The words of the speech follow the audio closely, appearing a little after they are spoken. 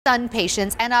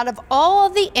SunPatiens, and out of all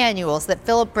the annuals that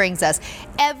Philip brings us,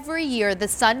 every year the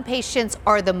SunPatiens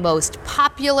are the most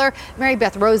popular. Mary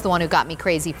Beth Rose, the one who got me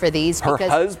crazy for these. Her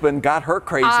husband got her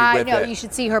crazy with it. I know, you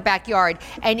should see her backyard.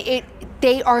 And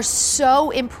they are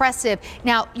so impressive.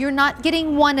 Now, you're not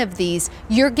getting one of these,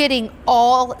 you're getting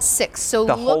all 6. So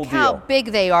look how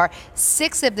big they are.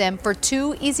 6 of them for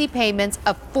 2 easy payments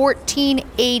of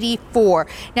 $14.84.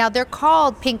 Now, they're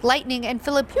called Pink Lightning, and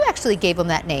Philip, you actually gave them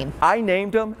that name. I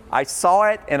named them. I saw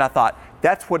it and I thought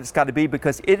that's what it's got to be,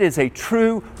 because it is a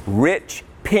true rich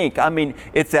pink. I mean,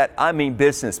 it's that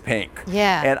business pink.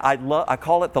 Yeah. And I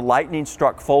call it the lightning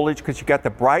struck foliage, because you got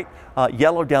the bright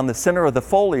yellow down the center of the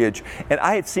foliage. And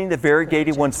I had seen the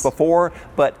variegated ones before,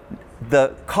 but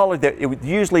the color that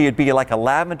usually it'd be like a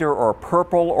lavender or a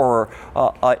purple or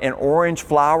an orange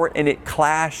flower, and it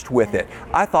clashed with it.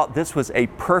 I thought this was a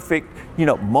perfect,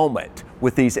 moment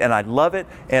with these, and I love it.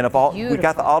 And of all, we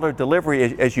got the auto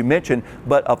delivery as you mentioned,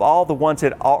 but of all the ones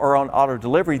that are on auto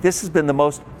delivery, this has been the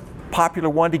most popular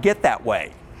one to get that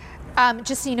way.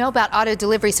 Just so you know about auto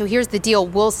delivery, so here's the deal.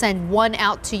 We'll send one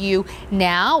out to you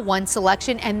now, one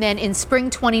selection, and then in spring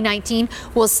 2019,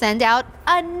 we'll send out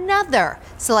another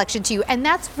selection to you. And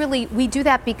that's really, we do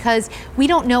that because we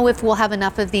don't know if we'll have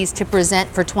enough of these to present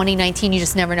for 2019. You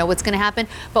just never know what's going to happen,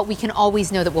 but we can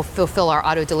always know that we'll fulfill our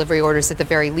auto delivery orders at the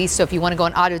very least. So if you want to go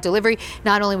on auto delivery,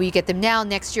 not only will you get them now,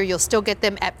 next year you'll still get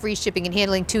them at free shipping and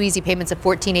handling, 2 easy payments of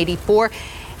 $14.84.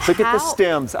 Look at the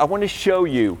stems. I want to show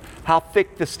you how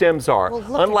thick the stems are.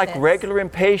 Well, unlike regular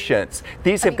impatiens,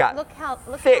 these have got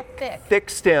thick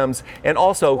stems, and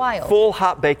also full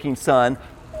hot baking sun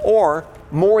or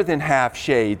more than half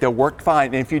shade. They'll work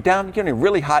fine. And if you're down in a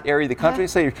really hot area of the country,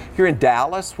 say you're in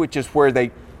Dallas, which is where they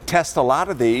test a lot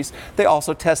of these. They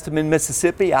also test them in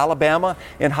Mississippi, Alabama,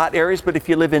 in hot areas. But if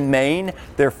you live in Maine,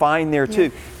 they're fine there too.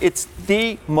 It's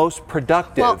the most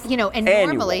productive. Well, and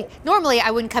normally I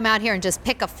wouldn't come out here and just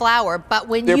pick a flower, but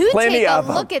when you take a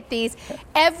look at these,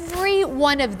 every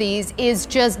one of these is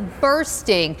just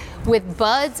bursting with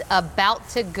buds about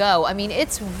to go. I mean,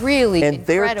 it's really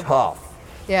incredible. And they're tough.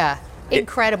 Yeah.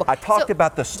 Incredible. I talked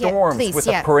about the storms with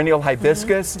the perennial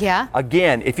hibiscus.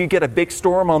 Again, if you get a big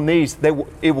storm on these,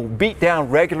 it will beat down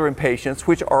regular impatiens,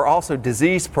 which are also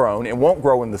disease prone and won't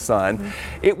grow in the sun.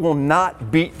 It will not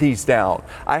beat these down.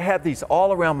 I have these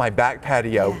all around my back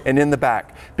patio and in the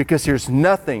back, because there's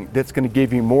nothing that's going to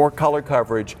give you more color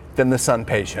coverage than the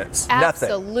SunPatiens.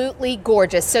 Absolutely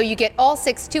gorgeous. So you get all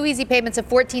 6, 2 easy payments of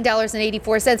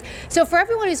 $14.84. So for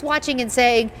everyone who's watching and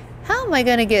saying, how am I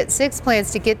going to get 6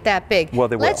 plants to get that big? Well,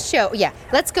 they will.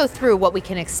 Let's go through what we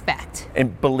can expect.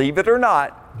 And believe it or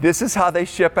not, this is how they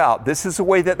ship out. This is the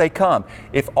way that they come.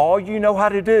 If all you know how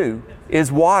to do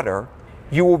is water,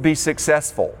 you will be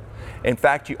successful. In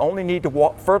fact, you only need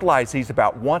to fertilize these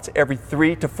about once every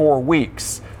 3 to 4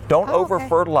 weeks. Don't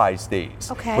over-fertilize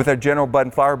these with our General Bud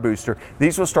and Flower Booster.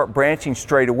 These will start branching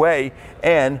straight away,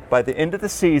 and by the end of the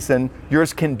season,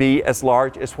 yours can be as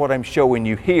large as what I'm showing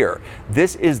you here.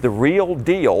 This is the real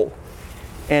deal,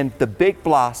 and the big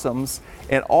blossoms,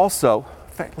 and also,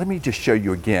 in fact, let me just show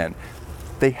you again.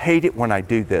 They hate it when I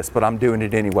do this, but I'm doing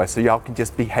it anyway, so y'all can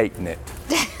just be hating it.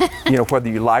 Whether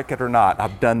you like it or not,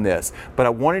 I've done this. But I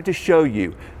wanted to show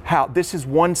you how this is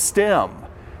one stem.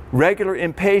 Regular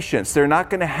impatiens, they're not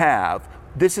going to have.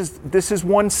 This is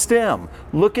one stem.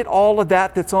 Look at all of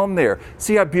that's on there.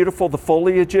 See how beautiful the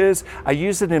foliage is? I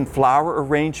use it in flower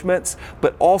arrangements,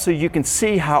 but also you can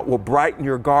see how it will brighten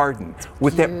your garden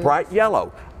with that bright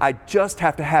yellow. I just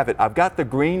have to have it. I've got the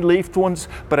green leafed ones,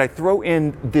 but I throw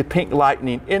in the pink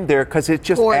lightning in there because it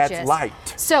just adds light.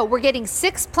 So we're getting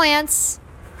 6 plants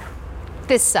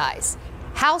this size.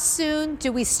 How soon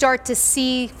do we start to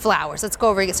see flowers? Let's go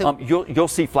over it. So you'll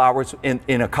see flowers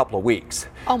in a couple of weeks.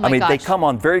 Oh my gosh. They come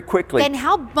on very quickly. Then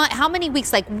how many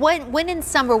weeks? Like when in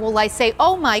summer will I say,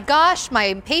 oh my gosh, my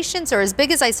impatiens are as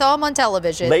big as I saw them on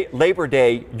television? Labor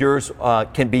Day, yours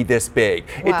can be this big.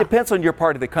 Wow. It depends on your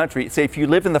part of the country. Say if you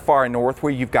live in the far north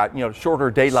where you've got shorter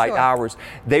daylight hours,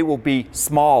 they will be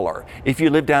smaller. If you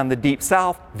live down the deep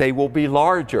south, they will be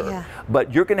larger. Yeah.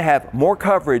 But you're going to have more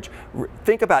coverage.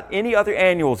 Think about any other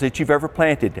annuals that you've ever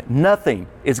planted. Nothing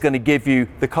is going to give you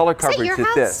the color coverage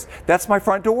that this. That's my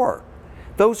front door.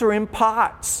 Those are in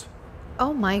pots.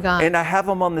 Oh my God. And I have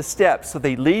them on the steps, so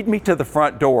they lead me to the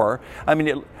front door. I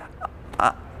mean,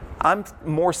 I'm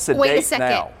more sedate now. Wait a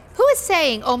second. Who is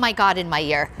saying, oh my God, in my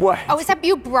ear? What? Oh, is that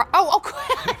you,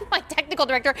 my technical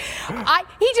director.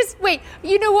 Wait,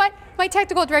 you know what? my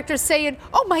technical director saying,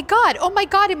 oh my God,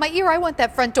 in my ear, I want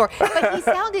that front door. But he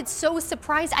sounded so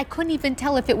surprised, I couldn't even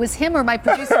tell if it was him or my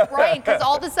producer, Brian, because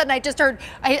all of a sudden I just heard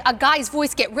a guy's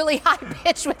voice get really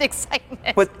high-pitched with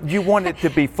excitement. But you want it to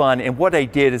be fun, and what I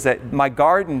did is that my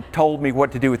garden told me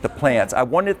what to do with the plants. I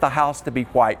wanted the house to be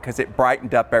white because it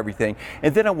brightened up everything.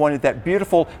 And then I wanted that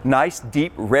beautiful, nice,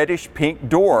 deep, reddish pink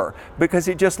door because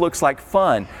it just looks like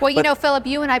fun. Well, you know, Philip,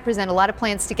 you and I present a lot of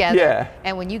plants together. Yeah.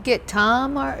 And when you get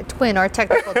Tom, our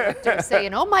technical director,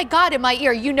 saying, oh my God, in my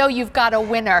ear, you know you've got a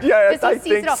winner. Yes, I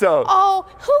think so. Oh,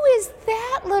 who is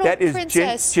that little princess?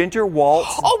 That is Ginger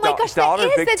Walt's daughter,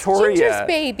 Victoria. That's Ginger's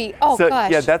baby. Oh, so, gosh.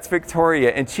 Yeah, that's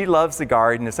Victoria, and she loves the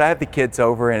garden. So I have the kids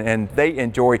over, and they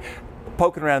enjoy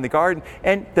poking around the garden.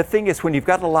 And the thing is, when you've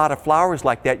got a lot of flowers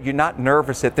like that, you're not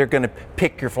nervous that they're going to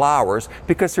pick your flowers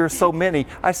because there are so many.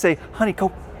 I say, honey,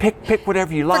 go pick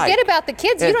whatever you like. Forget about the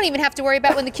kids. You don't even have to worry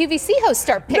about when the QVC hosts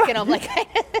start picking them. Like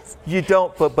you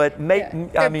don't, but make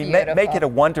it a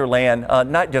wonderland,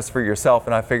 not just for yourself.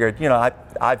 And I figured, you know,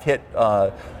 I've hit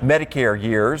Medicare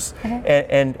years,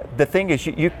 and the thing is,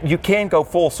 you can go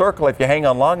full circle if you hang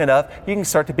on long enough. You can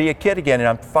start to be a kid again, and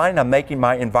I'm finding I'm making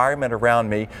my environment around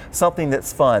me something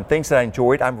that's fun, things that I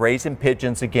enjoyed. I'm raising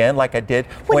pigeons again, like I did.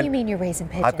 What do you mean you're raising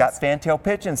pigeons? I've got fantail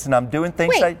pigeons, and I'm doing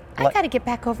things. Wait, I got to get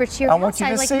back over to your house. I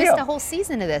missed a whole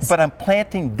season of this. But I'm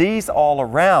planting these all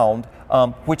around,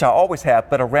 which I always have,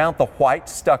 but around the white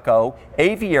stucco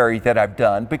aviary that I've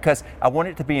done because I want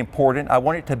it to be important. I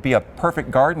want it to be a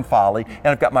perfect garden folly. And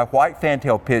I've got my white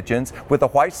fantail pigeons with a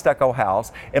white stucco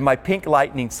house and my pink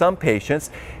lightning SunPatiens.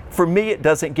 For me, it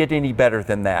doesn't get any better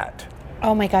than that.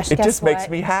 Oh my gosh, it just makes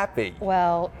me happy.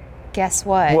 Well, guess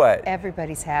what? What?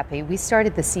 Everybody's happy. We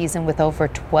started the season with over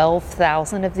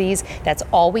 12,000 of these. That's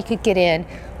all we could get in.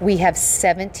 We have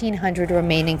 1,700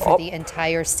 remaining for the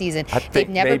entire season. They've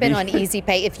never been on Easy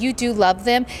Pay. If you do love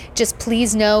them, just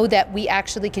please know that we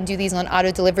actually can do these on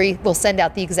auto delivery. We'll send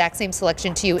out the exact same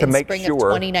selection to you in spring of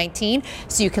 2019.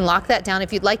 So you can lock that down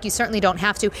if you'd like. You certainly don't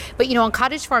have to. But you know, on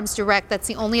Cottage Farms Direct, that's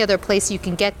the only other place you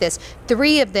can get this.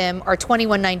 3 of them are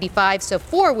 $21.95. So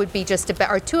 4 would be just about,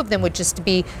 or 2 of them would just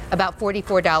be about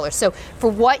 $44. So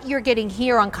for what you're getting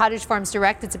here on Cottage Farms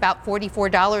Direct, it's about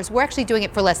 $44. We're actually doing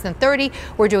it for less than $30.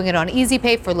 We're doing it on Easy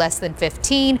Pay for less than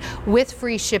 $15 with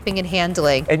free shipping and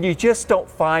handling. And you just don't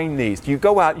find these. You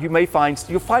go out, you'll find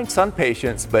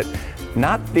SunPatiens, but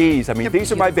not these. I mean, these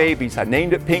are my babies. I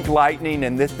named it Pink Lightning,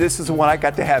 and this is the one I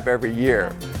got to have every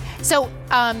year. So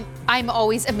I'm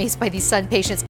always amazed by these SunPatiens.